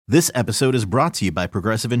This episode is brought to you by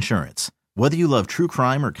Progressive Insurance. Whether you love true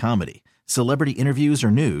crime or comedy, celebrity interviews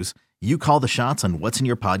or news, you call the shots on what's in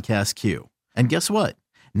your podcast queue. And guess what?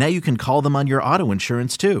 Now you can call them on your auto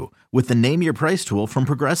insurance too with the Name Your Price tool from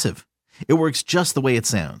Progressive. It works just the way it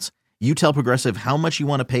sounds. You tell Progressive how much you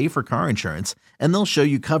want to pay for car insurance, and they'll show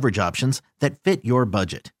you coverage options that fit your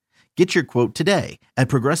budget. Get your quote today at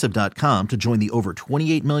Progressive.com to join the over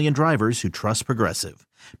 28 million drivers who trust Progressive.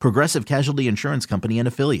 Progressive Casualty Insurance Company and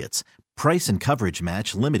Affiliates. Price and coverage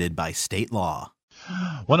match limited by state law.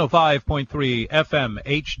 105.3 FM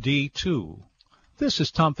HD2. This is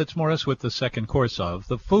Tom Fitzmaurice with the second course of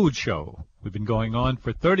The Food Show. We've been going on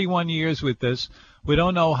for 31 years with this. We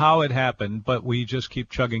don't know how it happened, but we just keep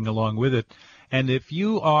chugging along with it. And if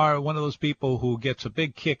you are one of those people who gets a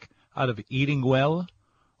big kick out of eating well,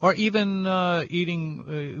 or even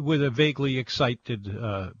eating with a vaguely excited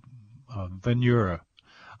veneer,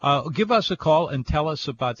 give us a call and tell us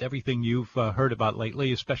about everything you've heard about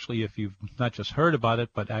lately, especially if you've not just heard about it,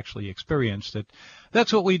 but actually experienced it.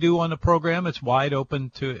 That's what we do on the program. It's wide open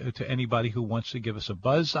to anybody who wants to give us a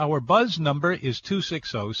buzz. Our buzz number is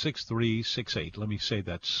 260-6368. Let me say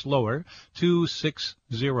that slower,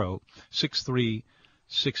 260-6368.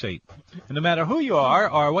 And no matter who you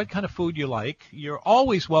are or what kind of food you like, you're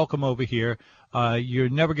always welcome over here. You're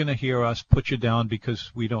never going to hear us put you down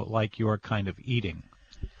because we don't like your kind of eating.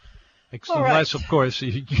 Unless, of course,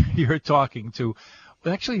 you're talking to.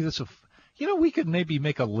 But actually, we could maybe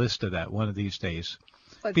make a list of that one of these days.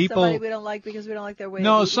 But people, somebody we don't like because we don't like their way.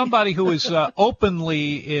 No, of somebody who is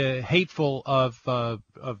openly hateful of the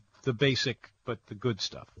basic but the good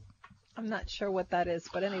stuff. I'm not sure what that is,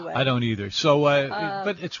 but anyway. I don't either. So,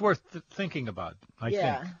 but it's worth thinking about, I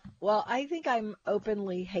think. Well, I think I'm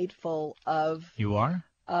openly hateful of. You are?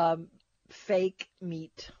 Fake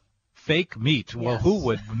meat. Fake meat. Yes. Well, who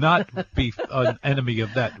would not be an enemy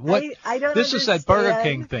of that? What? I don't This understand. is that Burger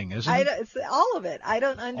King thing, isn't it? It's all of it. I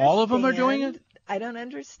don't understand. All of them are doing it? I don't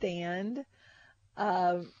understand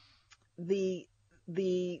the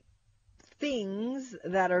things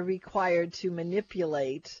that are required to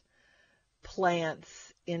manipulate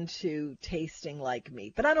plants into tasting like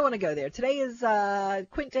meat. But I don't want to go there. Today is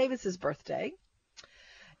Quint Davis's birthday.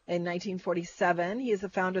 In 1947, he is the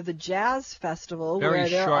founder of the Jazz Festival, where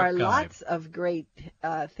there are lots of great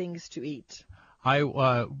things to eat.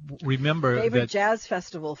 I remember favorite that Jazz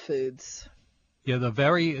Festival foods. Yeah, the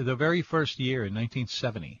very first year in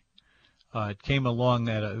 1970, it came along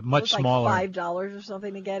at a much smaller. $5 or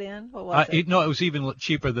something to get in. What was it? No, it was even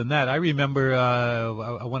cheaper than that. I remember.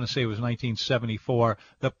 I want to say it was 1974.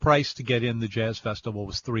 The price to get in the Jazz Festival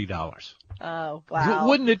was $3. Oh wow!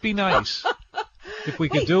 Wouldn't it be nice? If we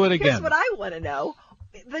could do it again. Here's what I want to know.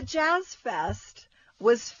 The Jazz Fest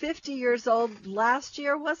was 50 years old last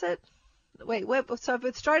year, was it? Wait, so if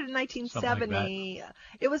it started in 1970,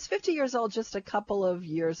 it was 50 years old just a couple of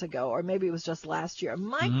years ago, or maybe it was just last year.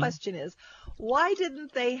 My question is, why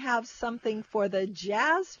didn't they have something for the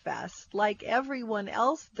Jazz Fest like everyone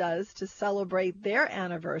else does to celebrate their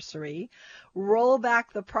anniversary, roll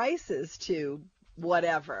back the prices to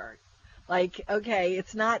whatever? Like, okay,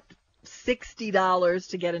 it's not $60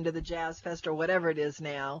 to get into the Jazz Fest or whatever it is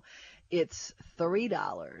now. It's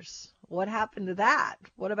 $3. What happened to that?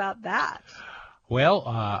 What about that? Well,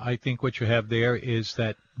 I think what you have there is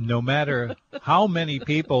that no matter how many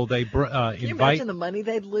people they invite, can you imagine the money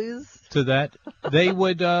they'd lose to that, they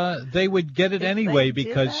would get it anyway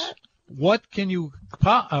because what can you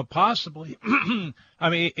possibly? I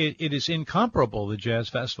mean, it is incomparable, the Jazz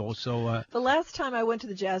Festival. So the last time I went to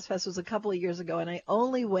the Jazz Fest was a couple of years ago, and I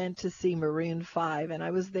only went to see Maroon 5, and I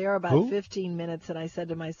was there about 15 minutes, and I said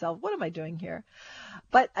to myself, what am I doing here?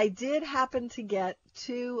 But I did happen to get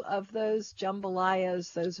two of those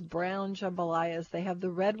jambalayas, those brown jambalayas. They have the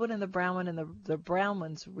red one and the brown one, and the brown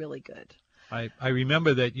one's really good. I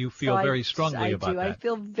remember that you feel very strongly about that. I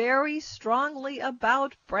feel very strongly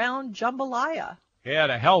about brown jambalaya. Yeah,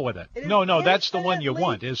 to hell with it. No, that's the one you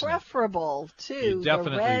want, isn't it? Preferable to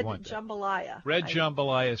the red jambalaya. Red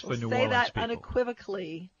jambalaya is for New Orleans people. Say that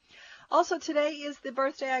unequivocally. Also, today is the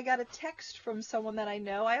birthday. I got a text from someone that I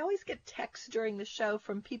know. I always get texts during the show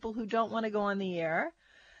from people who don't want to go on the air,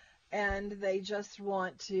 and they just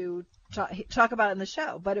want to talk about it in the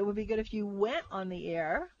show. But it would be good if you went on the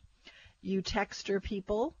air, you texter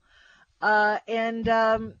people, and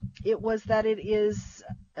it was that it is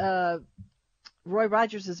Roy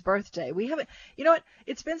Rogers' birthday. We haven't, you know what?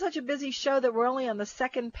 It's been such a busy show that we're only on the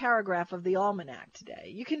second paragraph of the almanac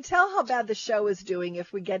today. You can tell how bad the show is doing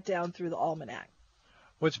if we get down through the almanac.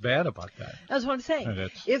 What's bad about that? That's what I'm saying. And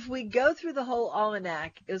it's- If we go through the whole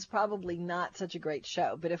almanac, it was probably not such a great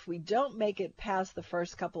show. But if we don't make it past the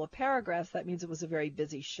first couple of paragraphs, that means it was a very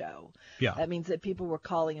busy show. Yeah. That means that people were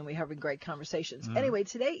calling and we were having great conversations. Anyway,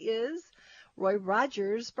 today is Roy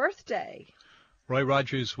Rogers' birthday. Roy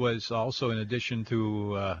Rogers was also, in addition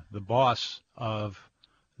to the boss of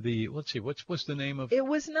the, let's see, what's the name of? It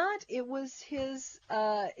was his,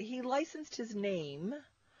 he licensed his name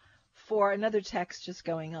for another text just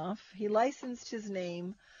going off. He licensed his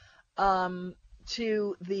name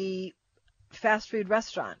to the fast food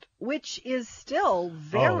restaurant, which is still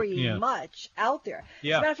very much out there.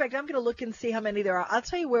 Yeah. As a matter of fact, I'm going to look and see how many there are. I'll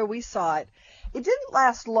tell you where we saw it. It didn't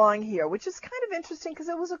last long here, which is kind of interesting because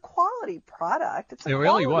it was a quality product. It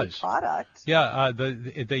really was. Product. Yeah,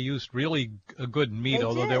 they used really a good meat, They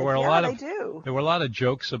although did. there were There were a lot of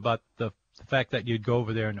jokes about the fact that you'd go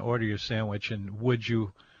over there and order your sandwich, and would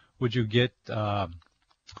you get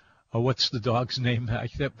what's the dog's name?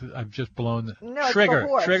 I've just blown. No, Trigger. it's the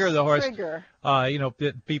horse. Trigger the horse. Trigger.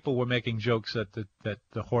 People were making jokes that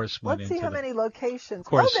the horse went Let's into. see how many locations. Of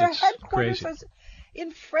course, their it's headquarters crazy. was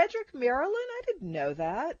in Frederick, Maryland. I didn't know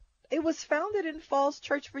that. It was founded in Falls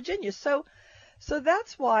Church, Virginia. So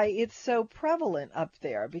that's why it's so prevalent up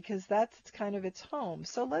there, because that's kind of its home.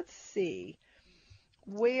 So let's see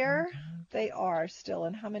where they are still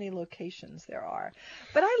and how many locations there are.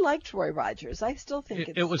 But I liked Roy Rogers. I still think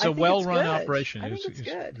it was a well-run operation. I think it's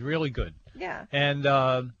good. Really good. Yeah. And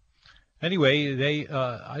anyway,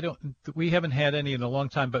 we haven't had any in a long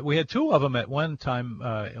time, but we had two of them at one time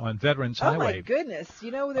on Veterans Highway. Oh my goodness.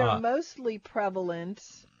 They're mostly prevalent.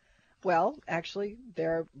 Well, actually,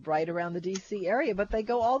 they're right around the D.C. area, but they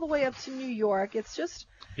go all the way up to New York. It's just,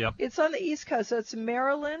 It's on the East Coast, so it's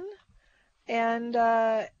Maryland and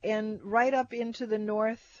right up into the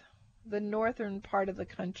northern part of the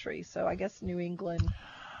country. So I guess New England.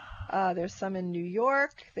 There's some in New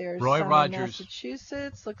York. There's Roy some Rogers. in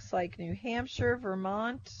Massachusetts. Looks like New Hampshire,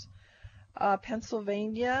 Vermont,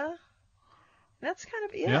 Pennsylvania. That's kind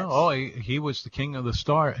of it. Yeah. He was the king of the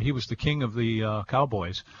star. He was the king of the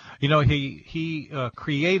Cowboys. He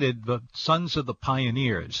created the Sons of the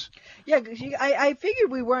Pioneers. Yeah, I figured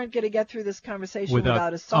we weren't going to get through this conversation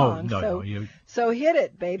without a song. So hit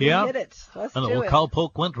it, baby. Yeah. Hit it. Let's An do old it.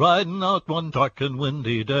 cowpoke went riding out one dark and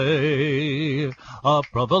windy day. Up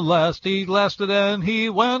from the last he lasted and he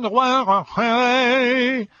went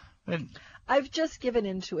away. And I've just given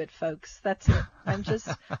into it, folks. That's it.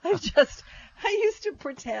 I used to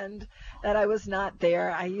pretend that I was not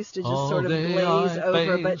there. I used to just sort of glaze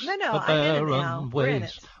over, but no, I'm in it now. We're in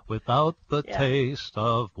it. Without the taste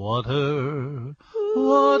of water.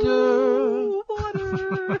 Ooh,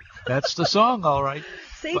 water. That's the song, all right.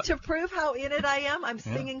 See, to prove how in it I am, I'm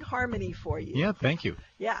singing harmony for you. Yeah, thank you.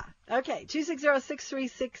 Yeah. Okay,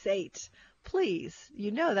 260-6368. Please,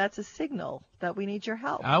 that's a signal that we need your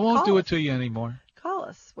help. I won't do it to you anymore. Call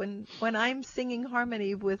us. When I'm singing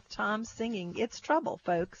harmony with Tom singing, it's trouble,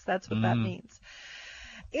 folks. That's what that means.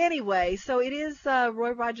 Anyway, so it is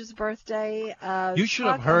Roy Rogers' birthday. You should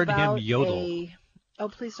have heard him yodel. Oh,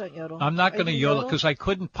 please don't yodel. I'm not going to yodel because I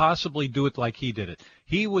couldn't possibly do it like he did it.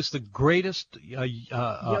 He was the greatest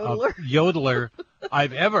yodeler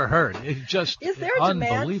I've ever heard. It just is there a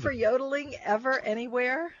demand for yodeling ever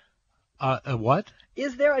anywhere? What?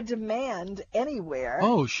 Is there a demand anywhere?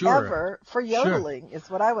 Oh, sure. Ever for yodeling is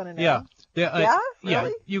what I want to know. Yeah. Yeah.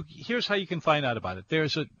 Really? Yeah. Here's how you can find out about it.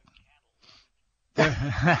 There's a. Doug.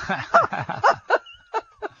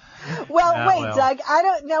 I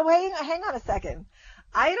don't. Now, hang on a second.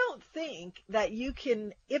 I don't think that you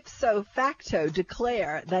can ipso facto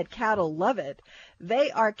declare that cattle love it.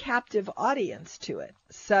 They are captive audience to it.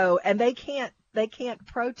 So, and they can't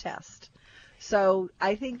protest. So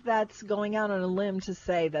I think that's going out on a limb to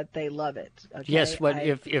say that they love it. Okay? Yes, but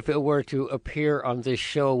if it were to appear on this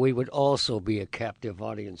show, we would also be a captive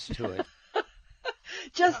audience to it.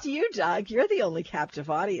 Just you, Doug. You're the only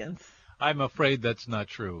captive audience. I'm afraid that's not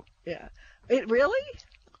true. Yeah. It really?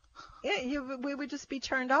 Yeah, we would just be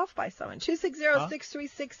turned off by someone.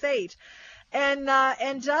 260-6368.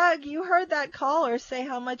 And Doug, you heard that caller say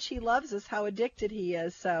how much he loves us, how addicted he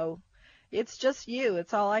is. So it's just you.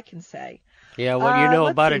 It's all I can say. Yeah, well, you know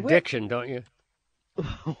about addiction, don't you?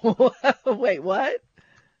 Wait, what?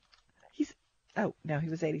 He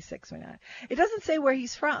was 86 when it doesn't say where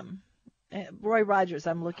he's from. Roy Rogers,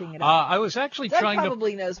 I'm looking it up. I was actually Doug trying to. Doug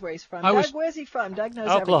probably knows where he's from. Doug, where's he from? Doug knows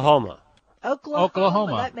Oklahoma. Everything.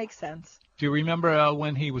 Oklahoma. That makes sense. Do you remember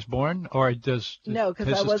when he was born, or does no?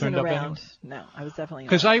 Because I wasn't around. Anywhere? No, I was definitely.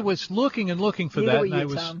 Because I was looking for Neither that,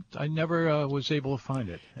 and Tom. I never was able to find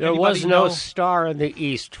it. There was no star in the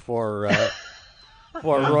east for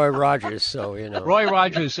for Roy Rogers, so you know. Roy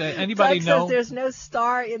Rogers, anybody Doug know says there's no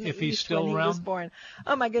star in the if he's East still when he around? was born.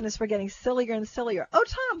 Oh my goodness, we're getting sillier and sillier. Oh,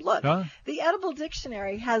 Tom, look, Huh? the Edible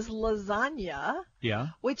Dictionary has lasagna, Yeah.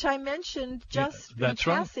 which I mentioned just in that's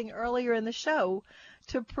right. passing earlier in the show,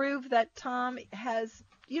 to prove that Tom has.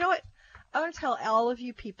 You know what? I want to tell all of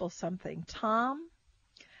you people something. Tom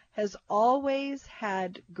has always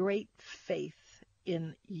had great faith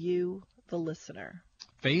in you, the listener.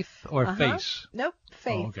 Faith or face? Nope,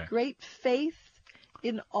 faith. Oh, okay. Great faith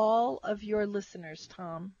in all of your listeners,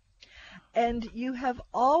 Tom. And you have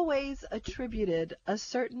always attributed a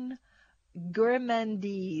certain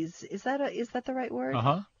gourmandise. Is that the right word?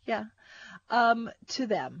 Uh-huh. Yeah. To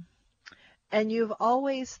them. And you've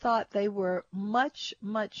always thought they were much,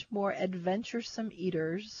 much more adventuresome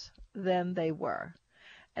eaters than they were.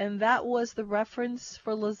 And that was the reference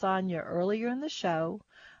for lasagna earlier in the show.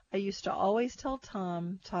 I used to always tell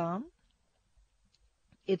Tom,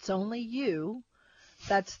 it's only you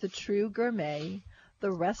that's the true gourmet.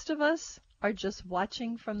 The rest of us are just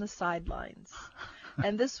watching from the sidelines.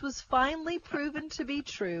 And this was finally proven to be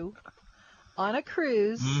true on a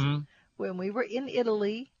cruise when we were in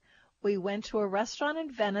Italy. We went to a restaurant in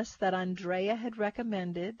Venice that Andrea had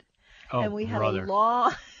recommended. Oh, and we had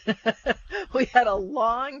brother. we had a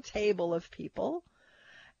long table of people.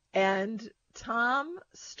 And Tom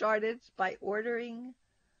started by ordering.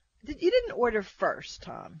 You didn't order first,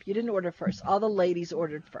 Tom. You didn't order first. All the ladies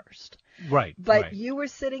ordered first. Right. But right. you were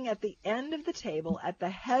sitting at the end of the table, at the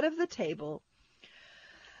head of the table.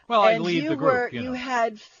 Well, I and lead the group. You know.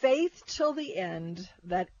 had faith till the end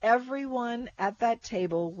that everyone at that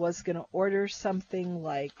table was going to order something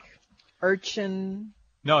like urchin.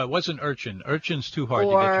 No, it wasn't urchin. Urchin's too hard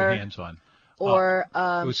to get your hands on. Or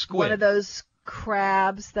it was squid. one of those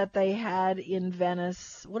crabs that they had in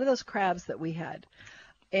Venice. One of those crabs that we had.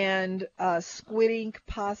 And squid ink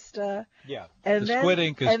pasta. Yeah. And the then, squid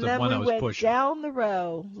ink is and the then one we I was went pushing. down the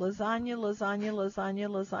row. Lasagna, lasagna, lasagna,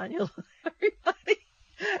 lasagna.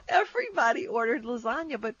 Everybody ordered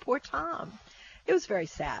lasagna, but poor Tom. It was very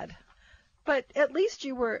sad. But at least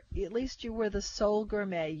you were the sole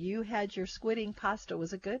gourmet. You had your squid ink pasta.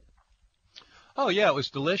 Was it good? Oh yeah, it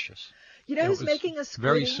was delicious. You know It who's was making a squid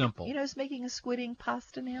very ink? simple. You know who's making a squid ink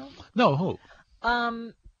pasta now? No, who?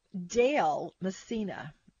 Dale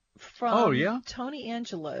Messina from yeah? Tony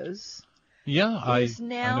Angelo's. Yeah, I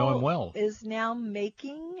now, know him well. Is now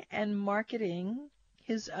making and marketing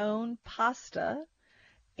his own pasta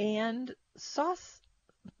and sauce,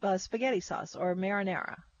 spaghetti sauce or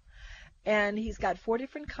marinara. And he's got 4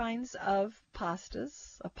 different kinds of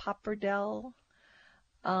pastas, a pappardelle.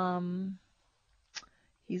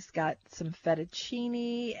 He's got some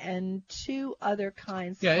fettuccine and 2 other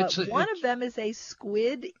kinds. Yeah, but one of them is a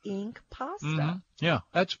squid ink pasta. Mm-hmm. Yeah,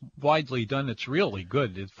 that's widely done. It's really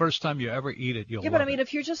good. The first time you ever eat it, you'll Yeah, love but I mean, it.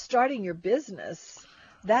 if you're just starting your business,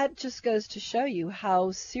 that just goes to show you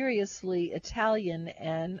how seriously Italian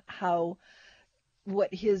and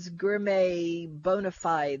what his gourmet bona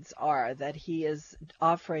fides are, that he is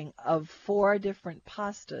offering of 4 different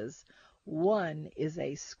pastas. One is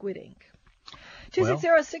a squid ink.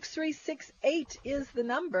 260-6368 is the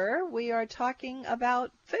number. We are talking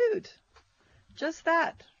about food. Just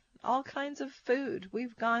that. All kinds of food.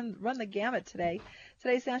 We've run the gamut today.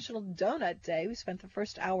 Today's National Donut Day. We spent the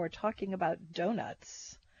first hour talking about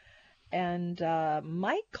donuts. And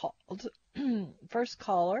Mike called, first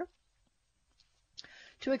caller,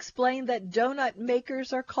 to explain that donut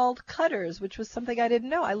makers are called cutters, which was something I didn't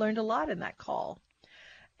know. I learned a lot in that call.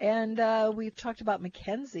 And we've talked about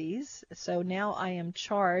Mackenzie's, so now I am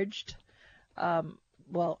charged,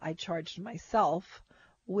 I charged myself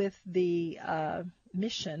with the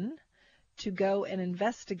mission to go and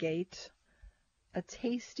investigate a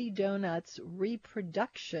Tasty Donuts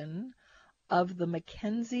reproduction of the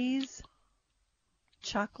Mackenzie's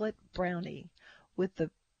chocolate brownie with the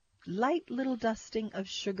light little dusting of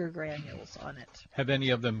sugar granules on it. Have any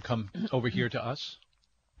of them come over here to us?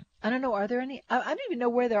 I don't know. Are there any? I don't even know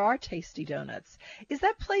where there are Tasty Donuts. Is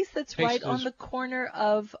that place that's right on the corner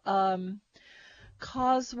of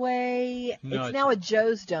Causeway? No, it's now a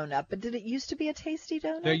Joe's Donut, but did it used to be a Tasty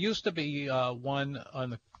Donut? There used to be one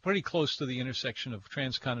on pretty close to the intersection of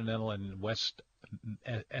Transcontinental and West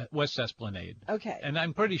Esplanade. Okay. And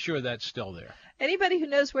I'm pretty sure that's still there. Anybody who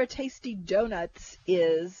knows where Tasty Donuts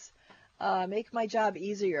is, make my job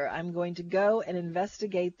easier. I'm going to go and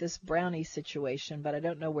investigate this brownie situation, but I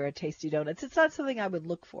don't know where Tasty Donuts. It's not something I would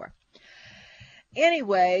look for.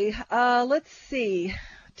 Anyway, let's see.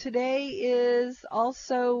 Today is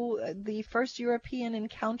also the first European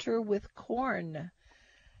encounter with corn.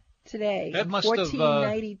 today. That in must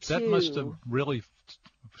 1492. have that must have really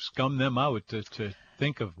scummed them out to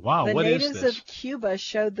think of, wow, what is this? The natives of Cuba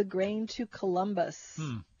showed the grain to Columbus.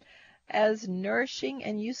 As nourishing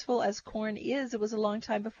and useful as corn is, it was a long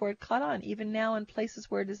time before it caught on. Even now, in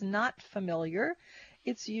places where it is not familiar,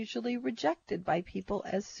 it's usually rejected by people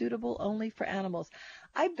as suitable only for animals.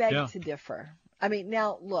 I beg to differ. I mean,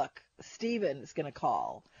 now, look, Stephen is going to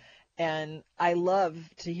call, and I love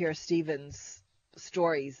to hear Stephen's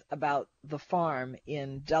stories about the farm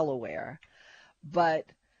in Delaware. But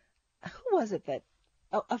who was it that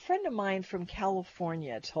a friend of mine from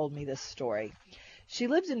California told me this story. She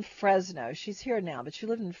lived in Fresno. She's here now, but she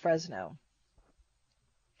lived in Fresno.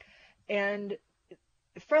 And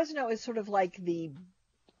Fresno is sort of like the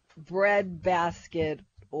bread basket,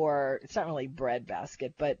 or it's not really bread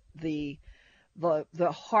basket, but the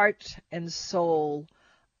heart and soul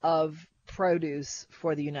of produce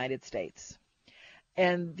for the United States.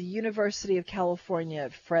 And the University of California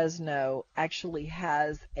at Fresno actually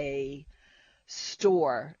has a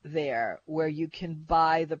store there where you can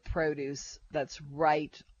buy the produce that's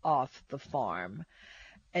right off the farm.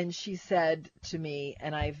 And she said to me,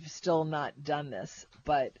 and I've still not done this,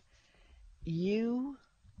 but you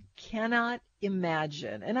cannot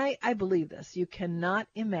imagine, and I believe this, you cannot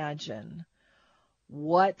imagine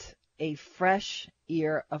what a fresh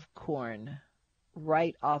ear of corn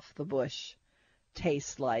right off the bush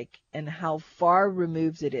tastes like and how far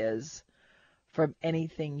removed it is from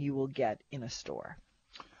anything you will get in a store.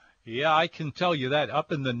 Yeah, I can tell you that.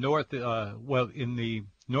 Up in the north, in the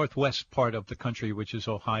northwest part of the country, which is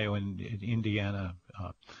Ohio and Indiana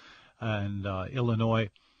and Illinois,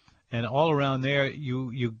 and all around there,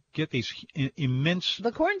 you get these immense...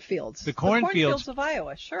 The cornfields. The cornfields of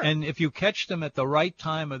Iowa, sure. And if you catch them at the right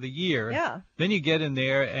time of the year, then you get in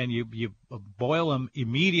there and you boil them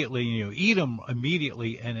immediately and you eat them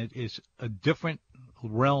immediately, and it is a different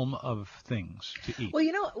realm of things to eat. Well,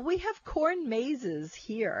 you know, we have corn mazes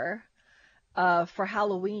here. For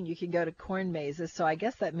Halloween, you can go to corn mazes, so I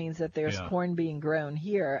guess that means that there's corn being grown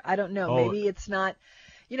here. I don't know. Maybe it's not...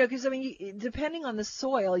 You know, because, I mean, depending on the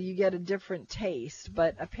soil, you get a different taste.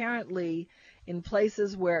 But apparently, in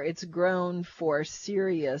places where it's grown for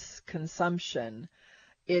serious consumption,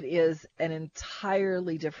 it is an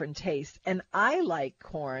entirely different taste. And I like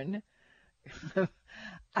corn.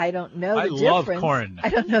 I don't know the difference. I love corn. I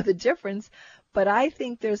don't know the difference. But I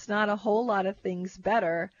think there's not a whole lot of things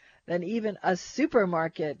better than even a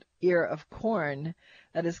supermarket ear of corn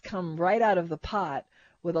that has come right out of the pot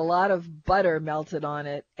with a lot of butter melted on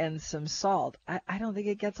it and some salt. I don't think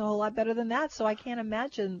it gets a whole lot better than that, so I can't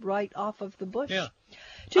imagine right off of the bush. Yeah.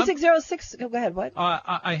 2606, go ahead, what?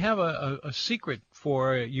 I have a secret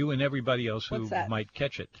for you and everybody else who might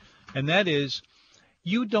catch it, and that is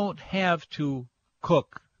you don't have to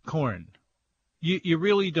cook corn. You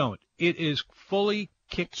really don't. It is fully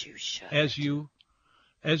kicked as you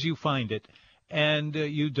find it. And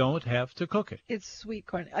you don't have to cook it. It's sweet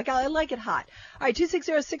corn. I like it hot. All right,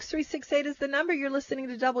 260-6368 is the number. You're listening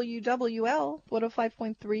to WWL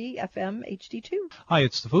 105.3 FM HD2. Hi,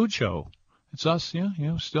 it's the Food Show. It's us,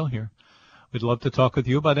 still here. We'd love to talk with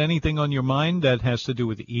you about anything on your mind that has to do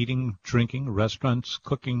with eating, drinking, restaurants,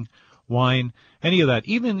 cooking, wine, any of that.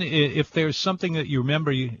 Even if there's something that you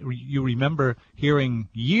remember hearing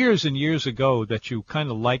years and years ago that you kind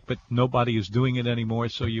of like, but nobody is doing it anymore,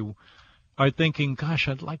 so you are thinking, gosh,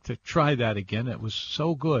 I'd like to try that again. It was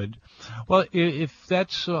so good. Well, if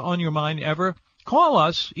that's on your mind ever, call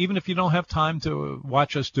us, even if you don't have time to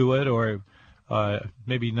watch us do it, or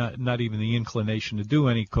maybe not even the inclination to do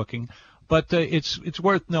any cooking. But it's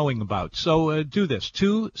worth knowing about. So do this,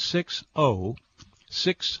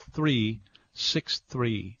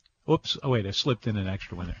 260-6363. Oops, wait, I slipped in an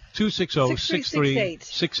extra one there.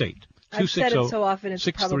 260-6368. I've said it so often it's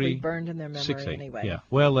probably burned in their memory anyway. Yeah,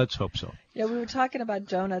 well, let's hope so. Yeah, we were talking about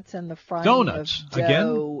donuts and the frying of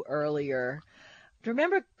dough earlier. Do you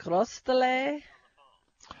remember crostole?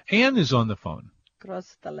 Anne is on the phone.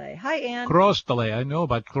 Crostole. Hi, Anne. Crostole. I know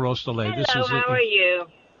about crostole. Hello, how are you?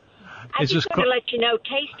 I just want to let you know,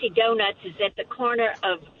 Tasty Donuts is at the corner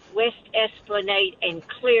of West Esplanade and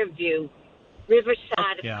Clearview,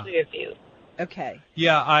 Riverside of Clearview. Okay.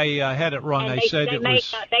 Yeah, I had it wrong. And they make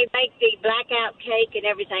the blackout cake and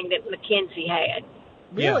everything that Mackenzie had.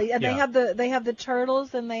 Really? Yeah, and they have the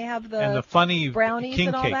turtles and they have the funny brownies king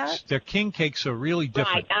and all cakes. that? Their king cakes are really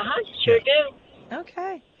different. Right. Sure do.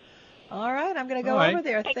 Okay. All right, I'm going to go over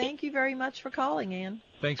there. Thank you very much for calling, Ann.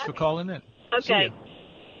 Thanks for calling in. Okay.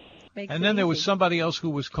 Makes and then there was somebody else who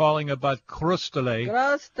was calling about crostole.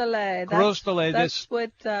 Crostole.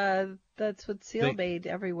 That's what Seal made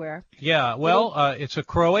everywhere. Yeah, well, it's a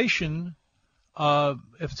Croatian.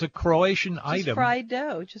 It's a Croatian item.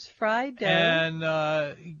 Just fried dough. And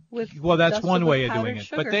that's one way of doing it.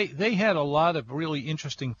 Sugar. But they had a lot of really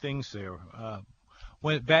interesting things there.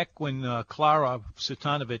 When Clara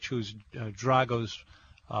Cvitanović, who's Drago's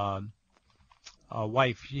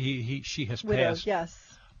wife, she has Widow, passed.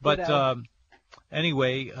 Yes. But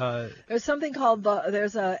anyway, there's something called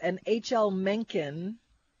an H.L. Mencken.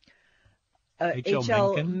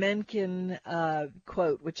 H.L. Mencken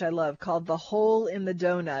quote, which I love, called "The hole in the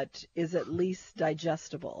donut is at least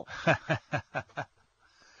digestible."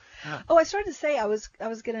 Oh, I started to say I was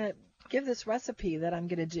gonna give this recipe that I'm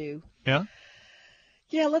gonna do. Yeah.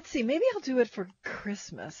 Yeah, let's see. Maybe I'll do it for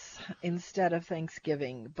Christmas instead of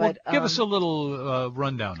Thanksgiving. But give us a little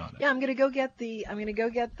rundown on it. Yeah, I'm gonna go get the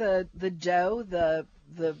dough,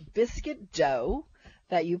 the biscuit dough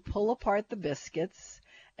that you pull apart the biscuits.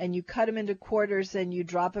 And you cut them into quarters and you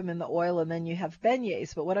drop them in the oil and then you have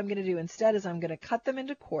beignets. But what I'm going to do instead is I'm going to cut them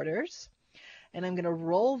into quarters and I'm going to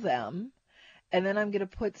roll them and then I'm going to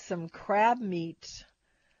put some crab meat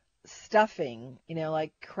stuffing,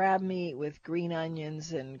 like crab meat with green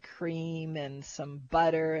onions and cream and some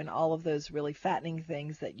butter and all of those really fattening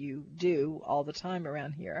things that you do all the time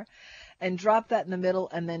around here, and drop that in the middle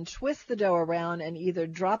and then twist the dough around and either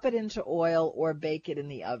drop it into oil or bake it in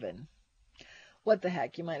the oven. What the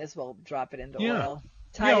heck? You might as well drop it into oil.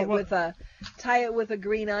 Tie it with a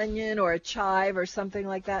green onion or a chive or something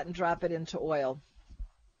like that, and drop it into oil.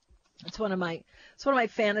 It's one of my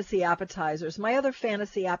fantasy appetizers. My other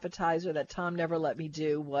fantasy appetizer that Tom never let me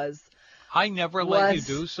do was. I never let you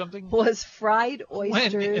do something. Was fried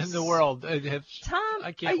oysters. When in the world? Tom,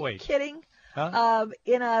 I can't wait. Are you kidding? Huh?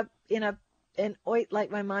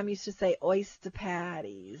 Like my mom used to say, oyster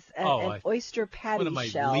patties. An oyster patty one of my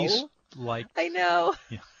shell. Least like. I know.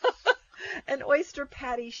 Yeah. An oyster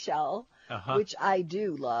patty shell, which I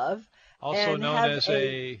do love. Also known as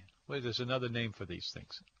there's another name for these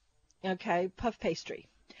things. Okay, puff pastry.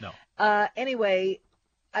 No. Anyway,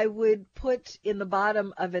 I would put in the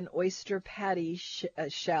bottom of an oyster patty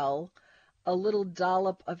shell a little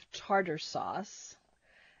dollop of tartar sauce.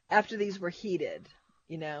 After these were heated,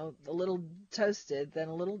 a little toasted, then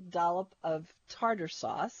a little dollop of tartar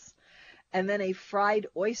sauce, and then a fried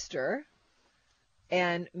oyster,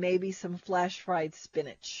 and maybe some flash fried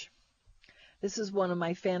spinach. This is one of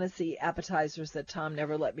my fantasy appetizers that Tom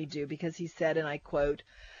never let me do because he said, and I quote,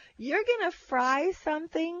 "You're going to fry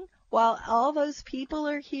something while all those people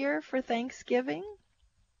are here for Thanksgiving?"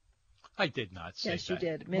 I did not say that. Yes, you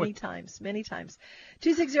did. Many times.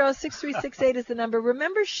 260-6368 is the number.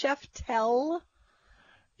 Remember Chef Tell?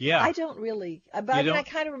 Yeah. I don't really. I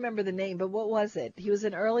kind of remember the name, but what was it? He was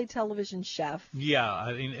an early television chef. Yeah,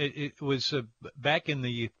 I mean, it was back in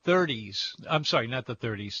the 30s. I'm sorry, not the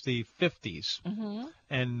 30s, the 50s. Mm-hmm.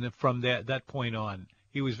 And from that point on,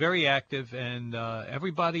 he was very active, and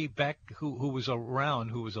everybody back who was around,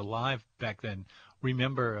 who was alive back then,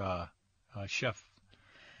 remember Chef.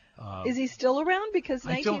 Is he still around? Because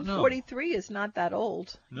 1943 is not that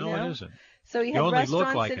old. No, it isn't. So he had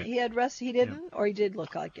restaurants. Like he didn't, or he did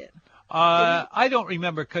look like it. I don't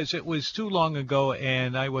remember because it was too long ago,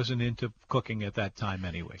 and I wasn't into cooking at that time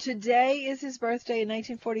anyway. Today is his birthday in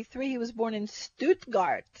 1943. He was born in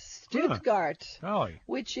Stuttgart,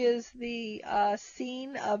 which is the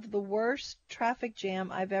scene of the worst traffic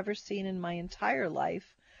jam I've ever seen in my entire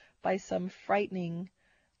life by some frightening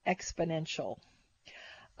exponential.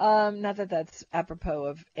 Not that that's apropos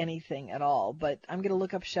of anything at all, but I'm going to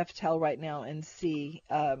look up Chef Tell right now and see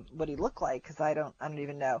what he looked like because I don't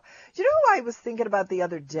even know. Do you know who I was thinking about the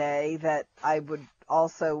other day that I would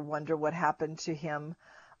also wonder what happened to him?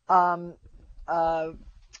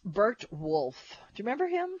 Bert Wolf. Do you remember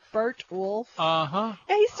him? Bert Wolf. Uh-huh.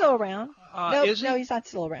 Yeah, he's still around. No, he's not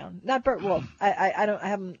still around. Not Bert Wolf.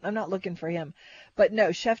 I'm not looking for him. But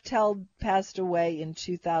no, Chef Tell passed away in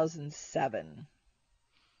 2007.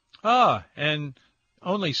 And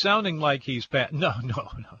only sounding like he's No.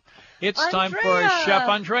 It's time for Chef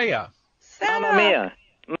Andrea.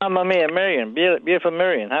 Mamma mia, Marion, beautiful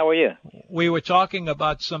Marion, how are you? We were talking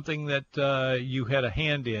about something that you had a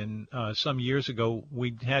hand in some years ago.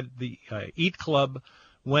 We had the Eat Club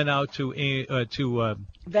went out to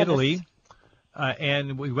Italy,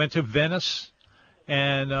 and we went to Venice.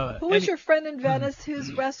 And who was your friend in Venice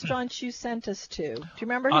whose restaurant you sent us to? Do you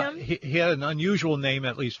remember him? He had an unusual name,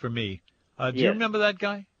 at least for me. Do you remember that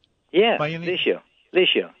guy? Yeah, Licio.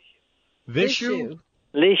 Vishu?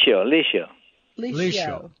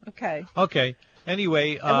 Licio. Okay.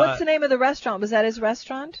 Anyway. And what's the name of the restaurant? Was that his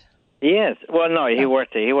restaurant? Yes. Well, no, he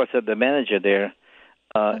worked there. He was the manager there.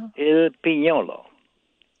 Il Pignolo.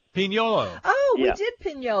 Pignolo. Oh, we did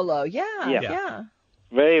Pignolo. Yeah.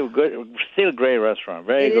 Very good. Still great restaurant.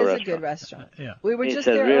 Very good restaurant. It is a good restaurant. Yeah. We were just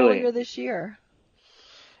there earlier this year.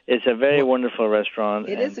 It's a very wonderful restaurant.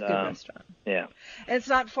 It is a good restaurant. Yeah. And it's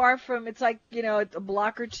not far from. It's like a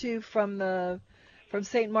block or two from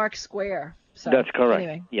St. Mark's Square. So, that's correct.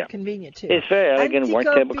 Anyway, yeah. Convenient too. It's very elegant, white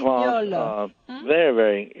tablecloth. Very,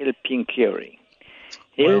 very Il Pinchieri.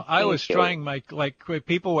 Well, I was trying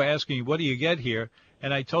people were asking me, what do you get here?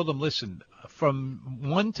 And I told them, listen, from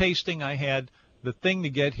one tasting I had, the thing to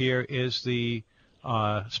get here is the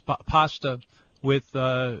pasta with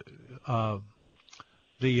black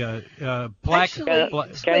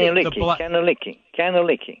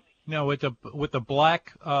Cannellini. No, with the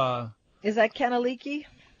black. Is that cannellini?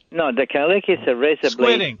 No, the cannellini is a razor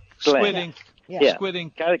blade. Squid ink. Yeah. Squid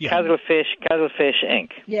ink. Cuttlefish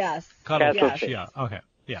ink. Yes. Cuttlefish. Yeah. Okay.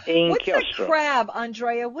 Yeah. What's that crab,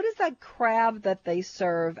 Andrea? What is that crab that they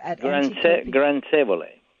serve at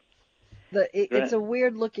Grancevole? It's a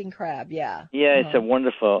weird-looking crab, yeah. Yeah, it's a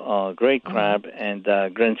wonderful, great crab, and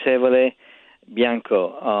Grancevole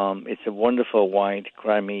Bianco. It's a wonderful white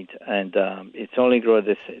crab meat, and it's only grown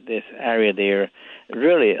this area there.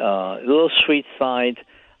 Really, a little sweet side,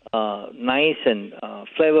 nice and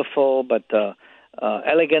flavorful, but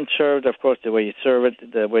elegant served. Of course, the way you serve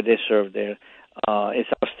it, the way they serve there. It's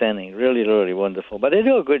outstanding, really, really wonderful. But they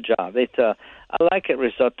do a good job. I like it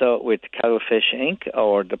risotto with cuttlefish ink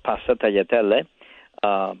or the pasta tagliatelle,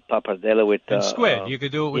 pappardelle with and squid. You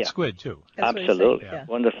could do it with squid too. That's absolutely,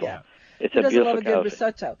 wonderful. Yeah. It's Who a beautiful love a good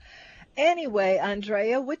risotto? Anyway,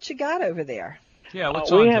 Andrea, what you got over there? Yeah, what's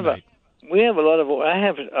on tonight? We have a lot of. I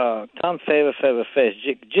have Tom Favorite Fish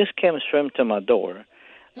just came swim to my door.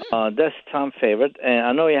 That's Tom's favorite, and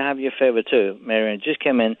I know you have your favorite too, Marion. Just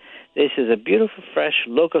came in. This is a beautiful, fresh,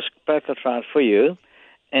 local speckled trout for you.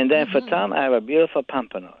 And then for Tom, I have a beautiful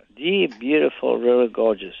pompano. Beautiful, really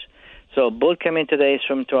gorgeous. So both come in today,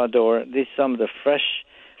 swim to our door. These some of the fresh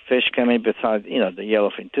fish coming besides, the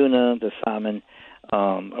yellowfin tuna, the salmon.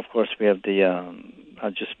 Of course, we have the, I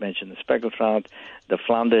just mentioned the speckled trout. The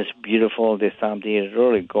flounder is beautiful this time of the year.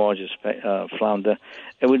 Really gorgeous flounder.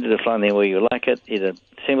 And we do the flounder any way you like it, either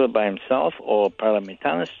simple by himself or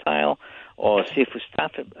Parlamentana style, or seafood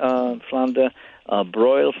stuffed flounder,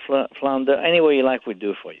 broiled flounder, any way you like, we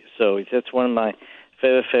do for you. So that's one of my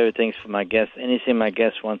favorite things for my guests. Anything my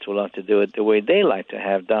guests want to love to do it the way they like to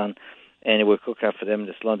have done, and we cook up for them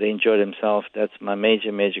as long as they enjoy themselves. That's my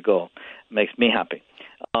major goal. Makes me happy.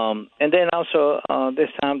 And then also this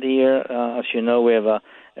time of the year, as you know, we have a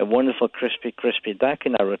wonderful crispy duck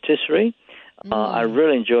in our rotisserie. I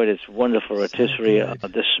really enjoy this wonderful rotisserie.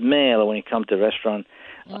 The smell when you come to the restaurant.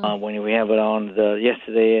 When we have it on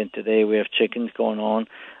yesterday and today, we have chickens going on.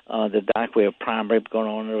 The duck, we have prime rib going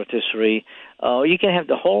on the rotisserie. You can have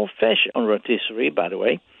the whole fish on rotisserie, by the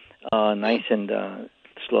way, nice and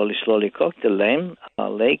slowly cooked. The lamb,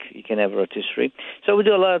 leg, you can have a rotisserie. So we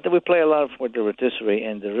play a lot with the rotisserie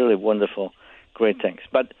and the really wonderful, great things.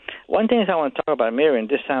 But one thing I want to talk about, Miriam,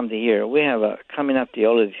 this time of the year, we have coming up the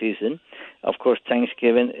holiday season. Of course,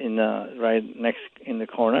 Thanksgiving right next in the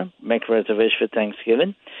corner. Make reservations for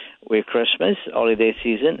Thanksgiving. We have Christmas, holiday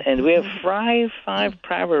season, and we have five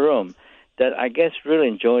private rooms that I guess really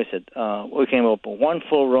enjoys it. We can open one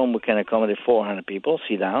full room. We can accommodate 400 people,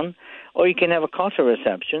 sit down, or you can have a coffee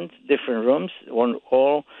reception, different rooms, one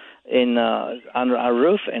all in under our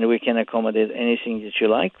roof, and we can accommodate anything that you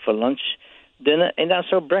like for lunch, dinner, and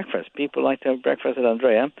also breakfast. People like to have breakfast at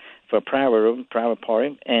Andrea for a private room, private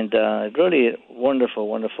party, and really a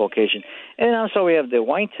wonderful occasion. And also we have the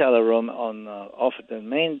wine cellar room on off at the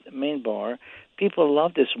main bar. People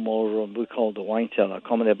love this small room we call the wine cellar,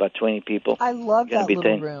 accommodated about 20 people. I love that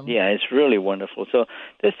little room. Yeah, it's really wonderful. So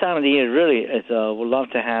this time of the year, really, we'd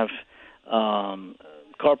love to have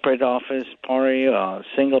corporate office party,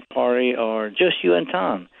 single party, or just you and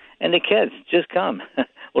Tom. And the kids, just come.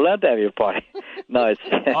 We'll love to have your party. No, it's.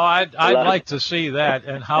 I'd like to see that,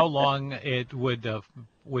 and how long it would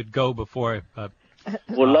go before.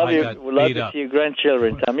 We'll love to see your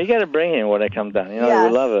grandchildren, Tom. You got to bring in when they come down. Yes.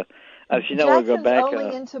 We love it. As you know, Jackson's we'll go back.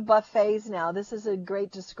 Only into buffets now. This is a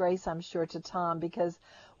great disgrace, I'm sure, to Tom, because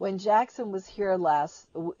when Jackson was here last,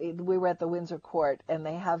 we were at the Windsor Court, and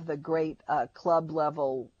they have the great club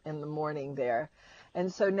level in the morning there. And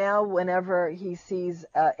so now whenever he sees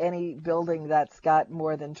any building that's got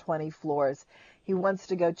more than 20 floors, he wants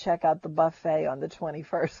to go check out the buffet on the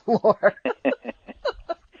 21st floor.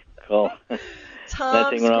 Cool.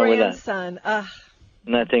 Tom's grandson.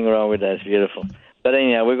 Nothing wrong with that. It's beautiful. But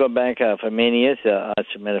anyhow, we go back for many years. As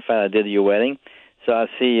a matter of fact, I did your wedding. So I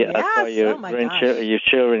saw your your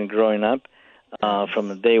children growing up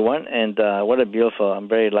from day one. And what a beautiful, I'm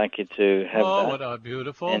very lucky to have that. What a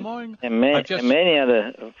beautiful morning. And many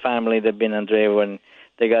other family that have been, Andrea, when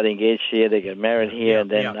they got engaged here, they got married here,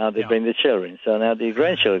 and then now they bring the children. So now the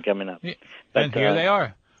grandchildren coming up. Yeah. And here they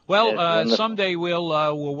are. Well, someday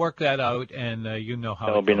we'll work that out, and you know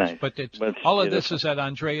how it goes. Nice. But all of this is at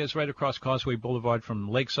Andrea's, right across Causeway Boulevard from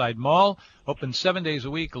Lakeside Mall. Open 7 days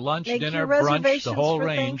a week, lunch, dinner, brunch, the whole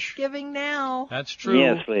range. Thanksgiving now. That's true.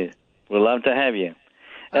 Yes, please. We'd love to have you.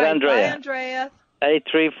 And Andrea. Bye, Andrea.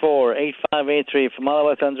 834-8583 from all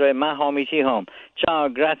of us, Andrea. My home is your home. Ciao,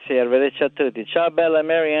 grazie, arrivederci a tutti. Ciao, Bella,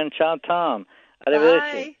 Marianne. Ciao, Tom.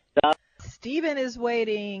 Arrivederci. Bye. Stephen is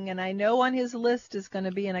waiting, and I know on his list is going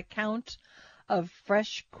to be an account of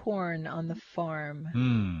fresh corn on the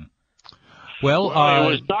farm. Well, it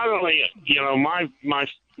was not only,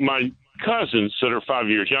 my cousins that are 5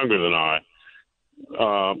 years younger than I,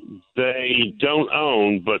 they don't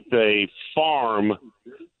own, but they farm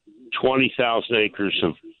 20,000 acres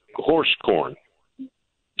of horse corn.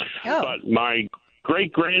 Oh. But my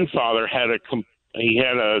great-grandfather had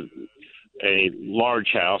a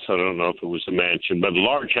large house. I don't know if it was a mansion, but a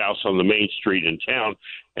large house on the main street in town,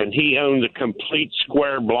 and he owned a complete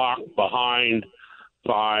square block behind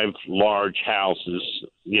 5 large houses,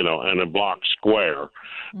 and a block square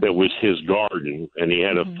that was his garden, and he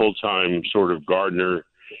had a full-time sort of gardener.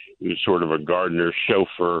 He was sort of a gardener,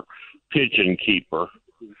 chauffeur, pigeon keeper,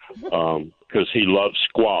 because he loved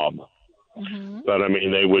squab. But I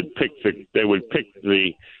mean, they would pick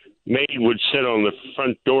the maid would sit on the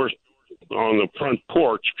front door, on the front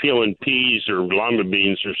porch, peeling peas or lima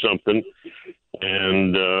beans or something,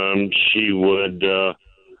 and she would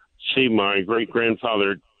see my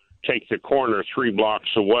great-grandfather take the corner 3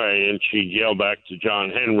 blocks away, and she'd yell back to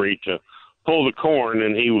John Henry to pull the corn,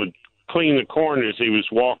 and he would clean the corn as he was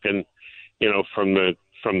walking, from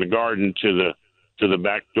the garden to the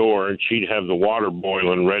back door, and she'd have the water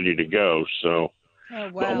boiling ready to go. So,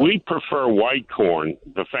 but we prefer white corn.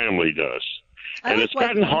 The family does. And it's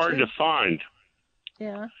gotten hard to find.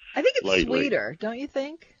 Yeah. I think it's sweeter, don't you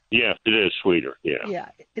think? Yeah, it is sweeter. Yeah. Yeah.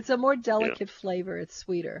 It's a more delicate flavor. It's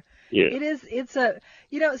sweeter. Yeah. It is. It's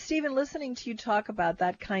Stephen, listening to you talk about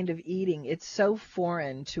that kind of eating, it's so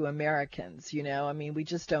foreign to Americans, I mean, we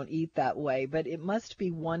just don't eat that way, but it must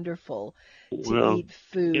be wonderful to eat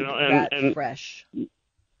food and fresh.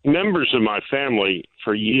 Members of my family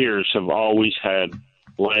for years have always had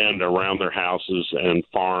land around their houses and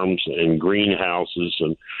farms and greenhouses,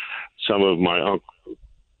 and some of my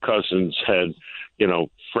cousins had,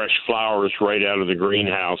 fresh flowers right out of the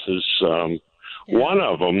greenhouses. One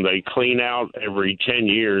of them, they clean out every 10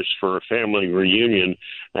 years for a family reunion,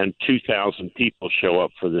 and 2,000 people show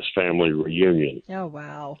up for this family reunion. Oh,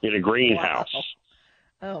 wow. In a greenhouse.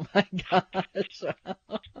 Wow. Oh, my gosh.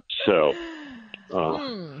 So,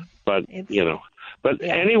 but,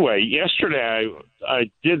 anyway, yesterday I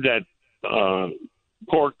did that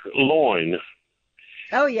pork loin.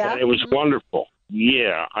 Oh, yeah? And it was wonderful.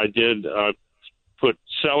 Yeah, I did put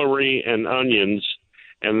celery and onions,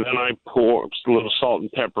 and then I poured a little salt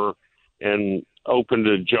and pepper and opened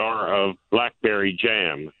a jar of blackberry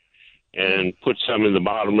jam and put some in the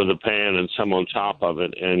bottom of the pan and some on top of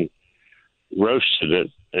it and roasted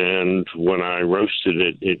it. And when I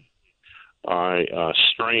roasted it, I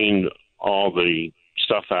strained all the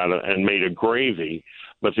stuff out of and made a gravy.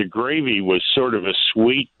 But the gravy was sort of a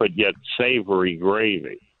sweet but yet savory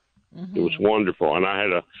gravy. It was wonderful. And I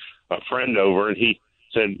had a friend over, and he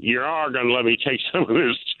said, "You are going to let me take some of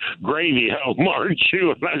this gravy home, aren't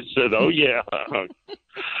you?" And I said, "Oh, yeah."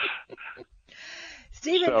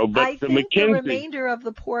 Stephen, I think the remainder of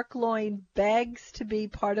the pork loin begs to be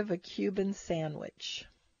part of a Cuban sandwich.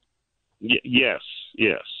 Yes.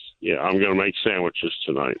 Yeah, I'm going to make sandwiches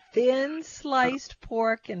tonight. Thin sliced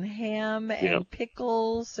pork and ham and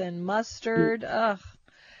pickles and mustard. Ugh,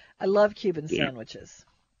 I love Cuban sandwiches.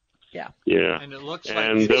 Yeah. Yeah. And it looks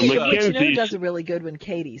and like McKenzie's does a really good one.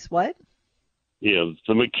 Katie's. What? Yeah,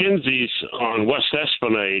 the McKenzie's on West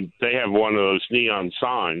Esplanade, they have one of those neon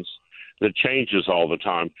signs that changes all the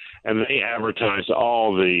time, and they advertise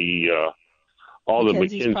all the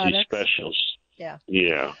McKenzie specials. Yeah.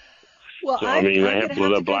 Yeah. Well, so, I mean, they have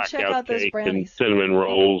the blackout cake and cinnamon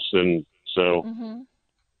rolls, and so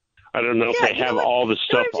I don't know if they have all the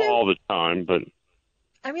stuff all the time, but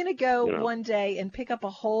I'm going to go one day and pick up a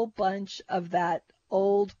whole bunch of that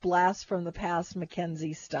old blast from the past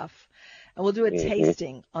McKenzie stuff, and we'll do a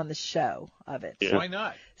tasting on the show of it. Yeah. Why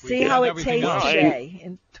not? See how it tastes today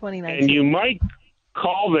in 2019. And you might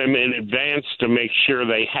call them in advance to make sure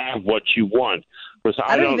they have what you want. Because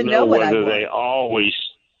I don't even know what I whether want.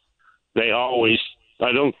 they always.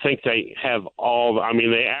 I don't think they have all. I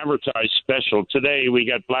mean, they advertise special. Today we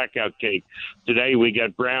got blackout cake. Today we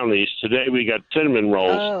got brownies. Today we got cinnamon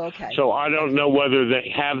rolls. Oh, okay. So I don't know whether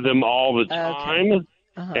they have them all the time. Okay.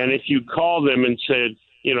 Uh-huh. And if you call them and said,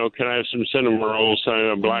 you know, can I have some cinnamon rolls? Can I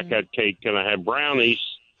have a blackout cake? Can I have brownies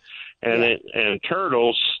and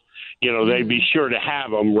turtles? You know, they'd be sure to have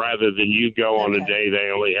them rather than you go on a day they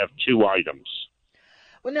only have 2 items.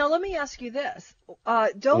 Well, now let me ask you this.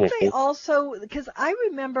 Don't they also, because I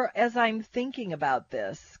remember as I'm thinking about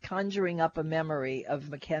this, conjuring up a memory of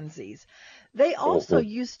Mackenzie's, they also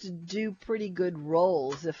used to do pretty good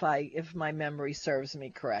rolls, if my memory serves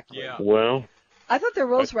me correctly. Yeah. Well, I thought their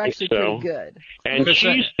rolls were actually pretty good. And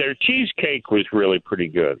their cheesecake was really pretty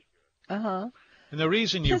good. Uh-huh. And the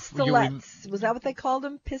reason Pistolets. Was that what they called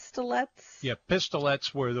them? Pistolets? Yeah,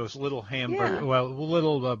 pistolets were those little hamburger,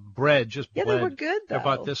 little bread, just bread. Yeah, they were good, though. They're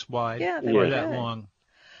about this wide. Yeah, they were that good. long.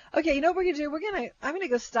 Okay, you know what we're going to do? I'm going to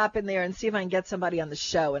go stop in there and see if I can get somebody on the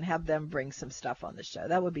show and have them bring some stuff on the show.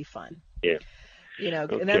 That would be fun. Yeah. You know,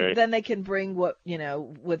 and then they can bring what, you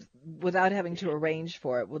know, without having to arrange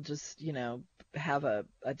for it. We'll just, you know, have a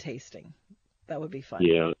tasting. That would be fun.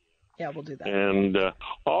 Yeah. Yeah, we'll do that. And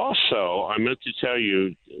also, I meant to tell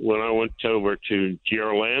you, when I went over to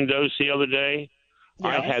Giorlando's the other day,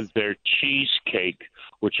 I had their cheesecake,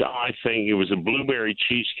 which I think it was a blueberry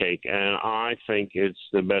cheesecake, and I think it's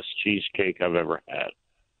the best cheesecake I've ever had.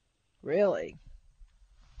 Really?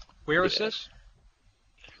 Where is this?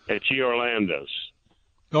 At Giorlando's.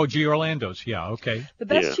 Oh, Giorlando's. Yeah, okay. The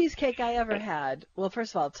best cheesecake I ever had, well,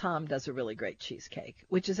 first of all, Tom does a really great cheesecake,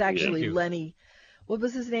 which is actually Lenny. What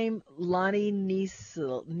was his name? Lonnie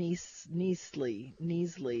Neasley.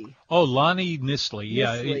 Oh, Lonnie Neasley.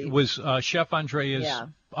 Yeah, it was Chef Andrea's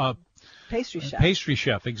pastry chef. Pastry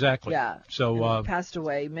chef, exactly. Yeah. So he passed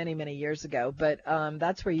away many, many years ago, but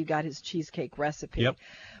that's where you got his cheesecake recipe. Yep.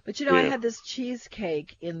 But you know, I had this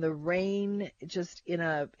cheesecake in the rain, just in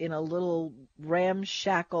a little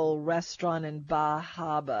ramshackle restaurant in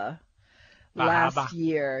Bahaba last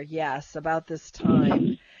year. Yes, about this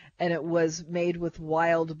time. And it was made with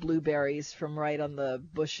wild blueberries from right on the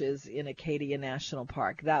bushes in Acadia National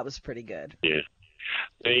Park. That was pretty good. Yeah.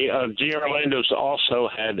 The Giorlando's also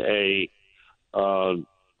had a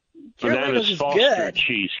Bananas Foster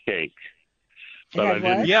cheesecake.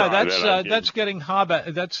 That's getting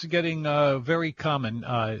very common.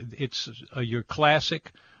 It's your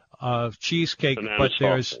classic cheesecake, Bananas but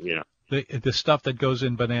there's Foster, the stuff that goes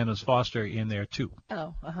in Bananas Foster in there too.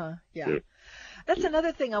 Oh, yeah. That's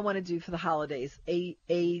another thing I want to do for the holidays, a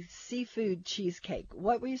seafood cheesecake.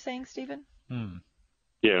 What were you saying, Stephen?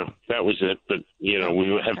 Yeah, that was it. But, you know,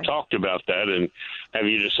 we have talked about that. And have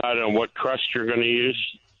you decided on what crust you're going to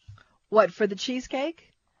use? What, for the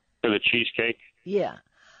cheesecake? For the cheesecake? Yeah.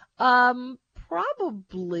 Probably,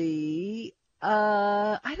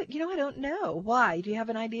 I don't know. Why? Do you have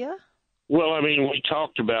an idea? Well, I mean, we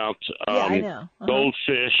talked about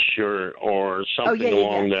goldfish or something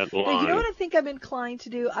along that line. You know what I think I'm inclined to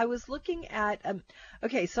do? I was looking at,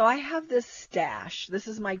 so I have this stash. This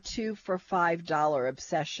is my 2 for $5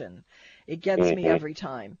 obsession. It gets me every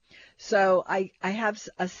time. So I have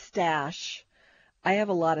a stash. I have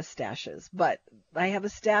a lot of stashes, but I have a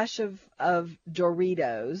stash of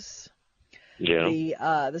Doritos.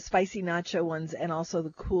 Yeah. The spicy nacho ones and also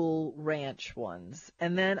the Cool Ranch ones.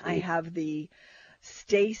 And then I have the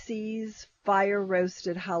Stacy's fire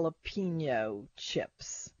roasted jalapeno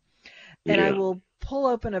chips. And I will pull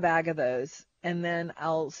open a bag of those and then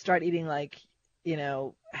I'll start eating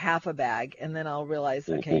half a bag and then I'll realize,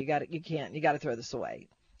 okay, you got to throw this away.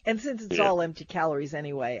 And since it's all empty calories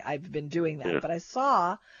anyway, I've been doing that. Yeah. But I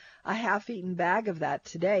saw a half-eaten bag of that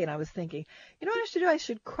today, and I was thinking, you know what I should do? I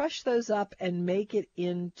should crush those up and make it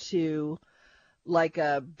into like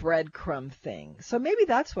a breadcrumb thing. So maybe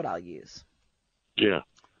that's what I'll use. Yeah.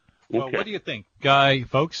 Okay. Well, what do you think,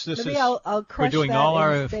 folks? We're doing all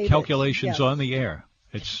our calculations on the air.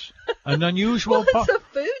 It's an unusual. Well, it's a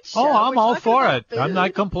food show. Oh, I'm all for it. Food. I'm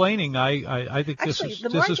not complaining. I think this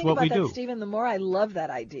is what we do. Stephen, the more I love that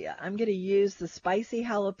idea. I'm going to use the spicy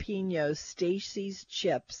jalapeno Stacy's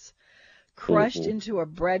chips crushed into a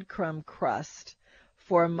breadcrumb crust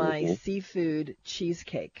for my seafood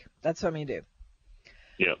cheesecake. That's what I'm going to do.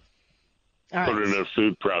 Yeah. Put it in a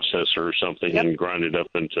food processor or something and grind it up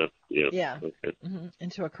into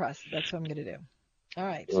into a crust. That's what I'm going to do. All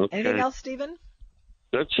right. Okay. Anything else, Stephen?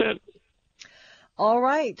 That's it. All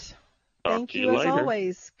right. Thank you as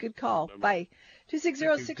always. Good call. Bye.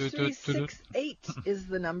 260-6368 is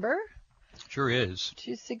the number. Sure is.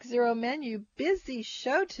 260 menu. Busy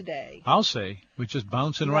show today. I'll say. We're just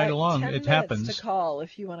bouncing right along. It happens. 10 minutes to call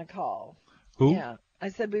if you want to call. Who? Yeah. I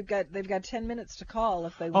said they've got 10 minutes to call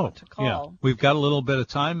if they want to call. Yeah. We've got a little bit of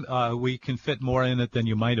time. We can fit more in it than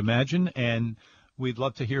you might imagine, and we'd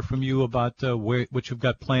love to hear from you about what you've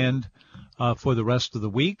got planned for the rest of the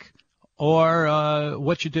week, or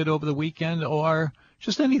what you did over the weekend, or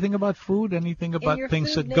just anything about food, anything about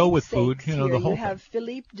things that go with food. The whole thing. You have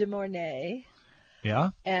Philippe de Mornay. Yeah.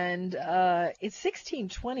 And it's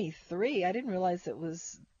 1623. I didn't realize it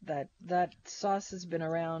was that sauce has been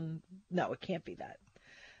around. No, it can't be that.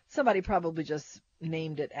 Somebody probably just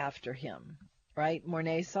named it after him, right?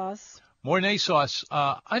 Mornay sauce? Mornay sauce.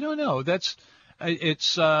 I don't know.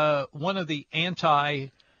 It's one of the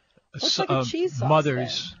looks like a cheese sauce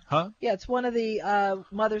mothers, then. huh? Yeah, it's one of the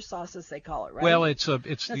mother sauces they call it, right? Well, it's the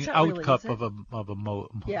outcup of a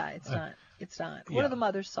Yeah, it's not. It's not. Yeah. What are the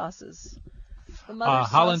mother sauces? The mother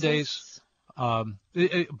Hollandaise.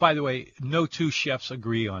 sauces. By the way, no two chefs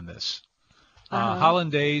agree on this.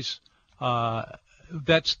 Hollandaise.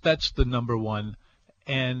 That's the number one,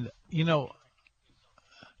 and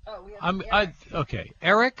okay.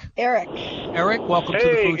 Eric, welcome to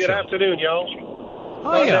the food show. Hey, good afternoon, y'all.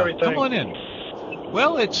 Oh, yeah, come on in.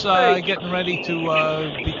 Well, it's getting ready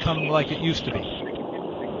to become like it used to be.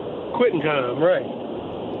 Quitting time, right.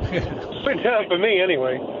 Quitting time for me,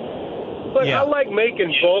 anyway. But I like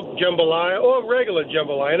making bulk jambalaya or regular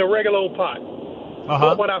jambalaya in a regular old pot.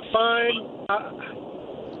 But what I find,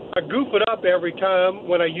 I goof it up every time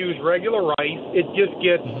when I use regular rice. It just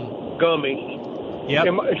gets gummy. Yep.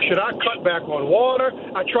 Should I cut back on water?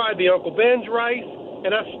 I tried the Uncle Ben's rice,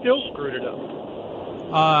 and I still screwed it up.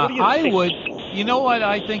 I would, you know what,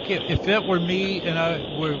 I think if it were me and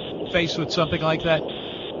I were faced with something like that,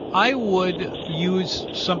 I would use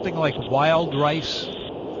something like wild rice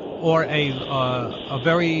or a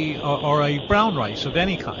brown rice of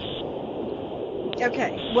any kind.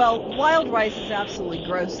 Okay, well, wild rice is absolutely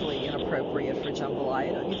grossly inappropriate for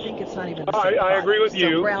jambalaya. Don't you think? It's not even the same I agree with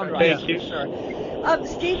you. So brown rice, Thank you. for sure.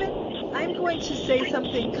 Stephen, I'm going to say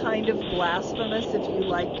something kind of blasphemous if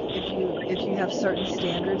you have certain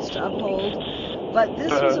standards to uphold. But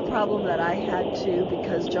this was a problem that I had too,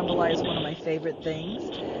 because jambalaya is one of my favorite things.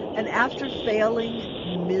 And after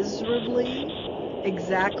failing miserably,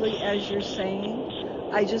 exactly as you're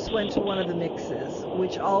saying, I just went to one of the mixes,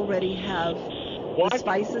 which already have the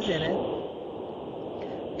spices in it,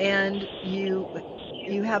 and you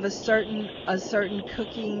have a certain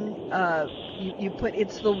cooking. You put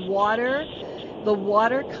it's the water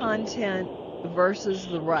content versus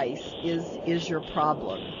the rice is your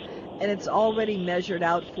problem, and it's already measured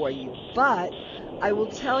out for you. But I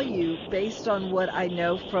will tell you, based on what I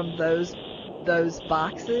know from those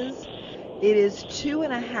boxes, it is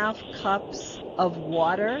 2.5 cups of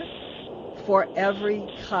water for every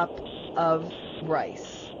cup of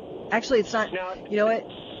rice. Actually, it's not. You know what?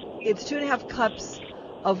 It's 2.5 cups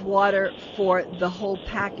of water for the whole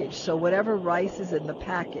package. So whatever rice is in the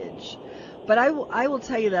package. But I will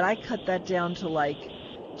tell you that I cut that down to like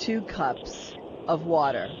 2 cups of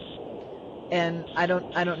water. And I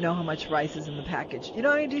don't know how much rice is in the package. You know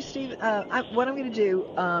what I'm going to do, Steve? What I'm going to do,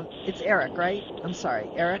 it's Eric, right? I'm sorry,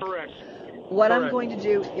 Eric? Correct. What I'm going to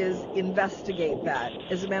do is investigate that.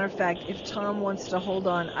 As a matter of fact, if Tom wants to hold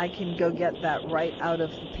on, I can go get that right out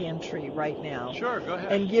of the pantry right now. Sure, go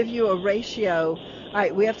ahead. And give you a ratio. All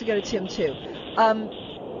right, we have to go to Tim too.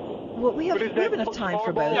 Well, we have enough time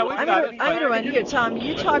for both. Yeah, I'm going to run here. Tom,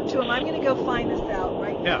 you talk to him. I'm going to go find this out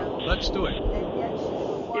right now. Yeah, let's do it.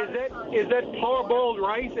 Is that parboiled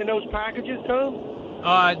rice in those packages, Tom?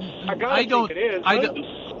 I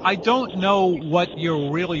don't know what you're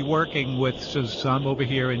really working with, since I'm over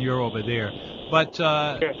here and you're over there. But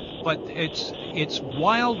it's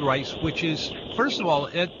wild rice, which is, first of all,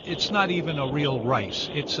 it's not even a real rice.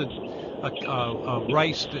 It's a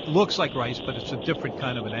rice that looks like rice, but it's a different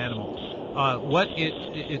kind of an animal.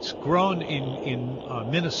 It's grown in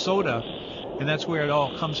Minnesota, and that's where it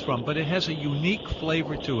all comes from. But it has a unique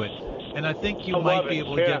flavor to it, and I think you might be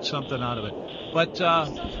able to get something out of it. But still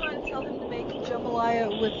trying to tell him to make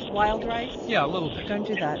jambalaya with wild rice? Yeah, a little bit. Don't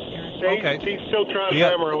do that, Eric. Okay. He's still trying to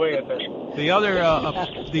hammer away at that. The other,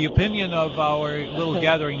 the opinion of our little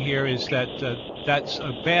gathering here is that that's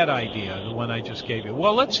a bad idea, the one I just gave you.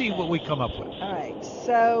 Well, let's see what we come up with. All right.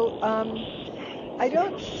 So I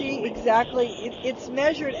don't see exactly. It's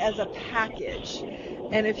measured as a package.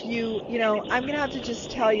 And if I'm going to have to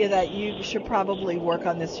just tell you that you should probably work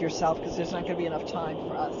on this yourself, because there's not going to be enough time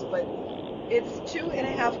for us. But it's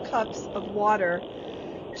 2.5 cups of water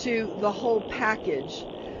to the whole package.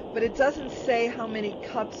 but it doesn't say how many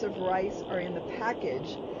cups of rice are in the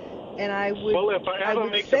package. And I would, well, if I ever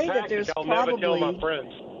make say the that there's package, I'll probably... never tell my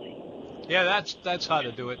friends. Yeah, that's how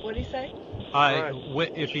to do it. What did he say?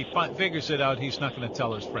 If he figures it out, he's not going to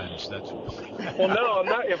tell his friends. That's. Well, no, I'm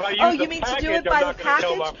not. If I use you mean package, to do it by the package?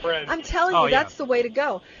 Tell my friends. I'm telling you, that's the way to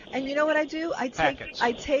go. And you know what I do? I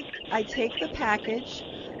take the package,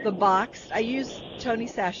 the box. I use Tony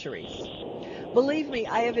Chachere's. Believe me,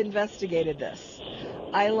 I have investigated this.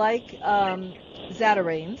 I like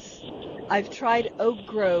Zatarain's. I've tried Oak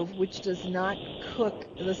Grove, which does not cook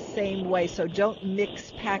the same way, so don't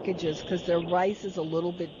mix packages because their rice is a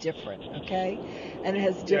little bit different, okay? And it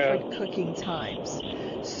has different cooking times.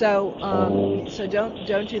 So so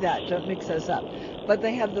don't do that. Don't mix those up. But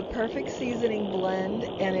they have the perfect seasoning blend,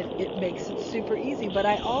 and it makes it super easy. But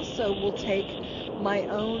I also will take my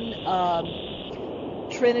own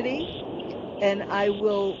Trinity, and I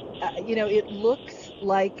will, it looks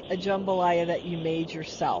like a jambalaya that you made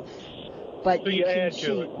yourself. But so you add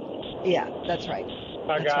to it. Yeah, that's right.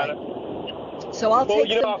 I got it. So I'll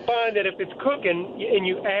take some... I find that if it's cooking and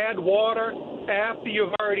you add water after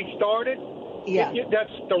you've already started,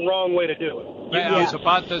 that's the wrong way to do it. I was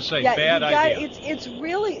about to say, bad idea. It's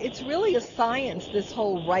really a science, this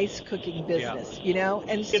whole rice cooking business,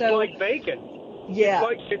 And so it's like bacon. Yeah.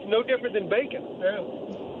 It's no different than bacon.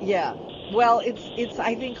 Yeah. Well, it's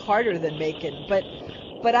I think harder than bacon,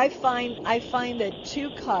 but I find that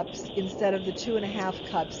 2 cups instead of the 2.5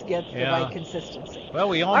 cups gets the right consistency. Well,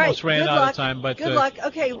 we almost ran out of time, but good luck.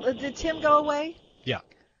 Okay, did Tim go away? Yeah.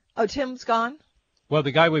 Oh, Tim's gone? Well,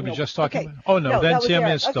 the guy we were just talking about. Oh no, then Tim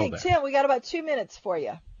is still there. Okay, Tim, we got about 2 minutes for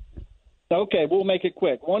you. Okay, we'll make it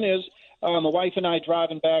quick. One is my wife and I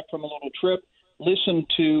driving back from a little trip listened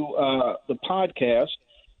to the podcast,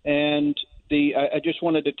 and I just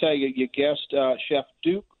wanted to tell you, your guest, Chef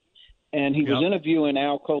Duke, and he was interviewing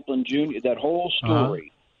Al Copeland Jr., that whole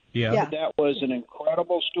story. Yeah. That was an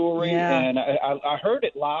incredible story, and I heard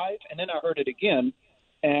it live, and then I heard it again,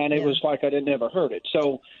 and it was like I had never heard it.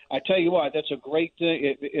 So I tell you what, that's a great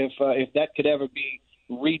thing. If that could ever be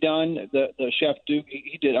redone, the Chef Duke,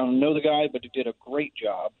 he did. I don't know the guy, but he did a great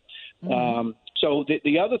job. So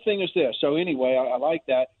the other thing is this. So anyway, I like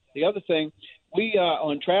that. The other thing, we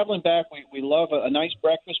on traveling back, we love a nice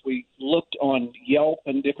breakfast. We looked on Yelp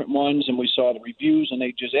and different ones, and we saw the reviews, and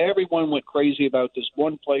everyone went crazy about this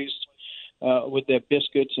one place with their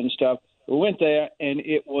biscuits and stuff. We went there, and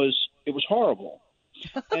it was horrible.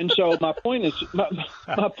 And so my point is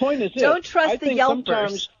this. Don't trust the Yelpers.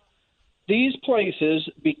 Sometimes these places,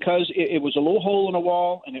 because it was a little hole in the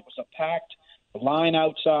wall and it was a packed line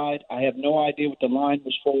outside. I have no idea what the line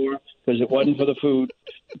was for because it wasn't for the food.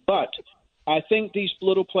 But I think these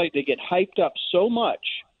little places, they get hyped up so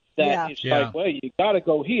much that it's like, well, you got to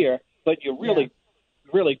go here, but you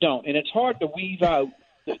really don't. And it's hard to weave out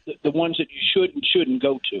the ones that you should and shouldn't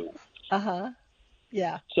go to.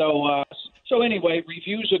 Yeah. So anyway,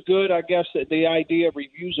 reviews are good. I guess that the idea of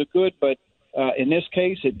reviews are good, but in this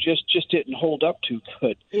case, it just didn't hold up too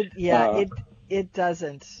good. It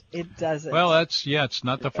doesn't. It doesn't. Well, it's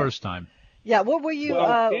not the first time. Yeah. What were you?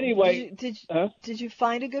 Anyway, did you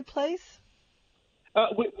find a good place?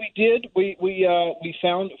 We did. We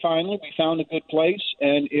found a good place,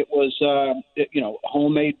 and it was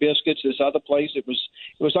homemade biscuits. This other place, it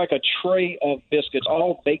was like a tray of biscuits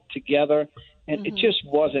all baked together, and it just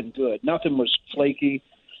wasn't good. Nothing was flaky,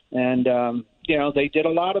 and they did a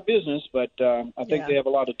lot of business, but I think they have a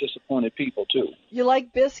lot of disappointed people too. You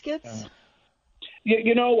like biscuits?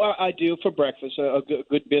 I do for breakfast. A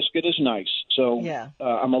good biscuit is nice. So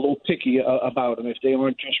I'm a little picky about them. If they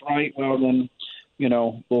weren't just right, well then,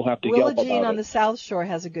 we'll have to yelp about it. Willa Jean on the South Shore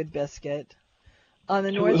has a good biscuit. On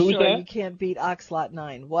the North Shore, you can't beat Oxlot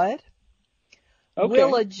 9. What? Okay.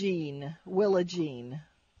 Willa Jean.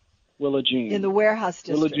 In the Warehouse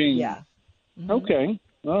District. Willa Jean. Yeah. Mm-hmm. Okay.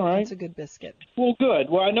 All right. It's a good biscuit. Well,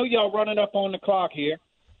 good. Well, I know y'all running up on the clock here,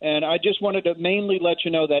 and I just wanted to mainly let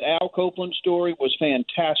you know that Al Copeland story was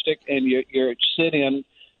fantastic, and your sit-in,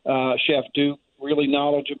 Chef Duke, really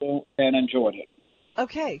knowledgeable, and enjoyed it.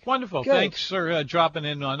 Okay. Wonderful. Good. Thanks for dropping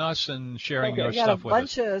in on us and sharing your stuff with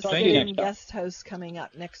us. We got a bunch of sit-in guest hosts coming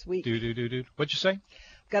up next week. What'd you say?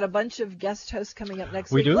 Got a bunch of guest hosts coming up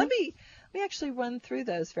next week. Let me actually run through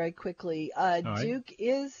those very quickly. Duke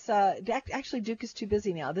is actually Duke is too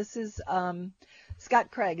busy now. This is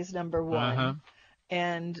Scott Craig is number 1.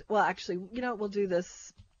 And well, actually, we'll do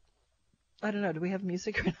this. I don't know. Do we have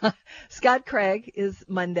music or not? Scott Craig is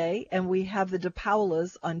Monday, and we have the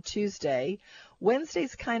DePaulas on Tuesday.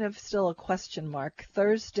 Wednesday's kind of still a question mark.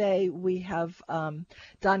 Thursday we have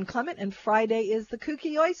Don Clement, and Friday is the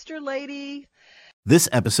Kooky Oyster Lady. This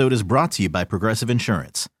episode is brought to you by Progressive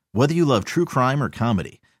Insurance. Whether you love true crime or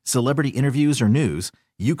comedy, celebrity interviews or news,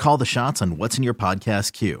 you call the shots on what's in your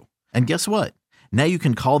podcast queue. And guess what? Now you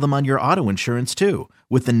can call them on your auto insurance too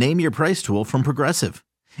with the Name Your Price tool from Progressive.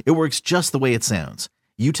 It works just the way it sounds.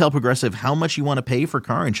 You tell Progressive how much you want to pay for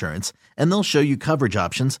car insurance, and they'll show you coverage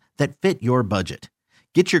options that fit your budget.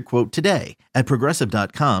 Get your quote today at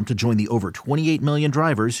Progressive.com to join the over 28 million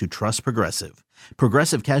drivers who trust Progressive.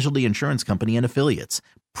 Progressive Casualty Insurance Company and Affiliates.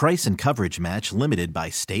 Price and coverage match limited by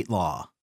state law.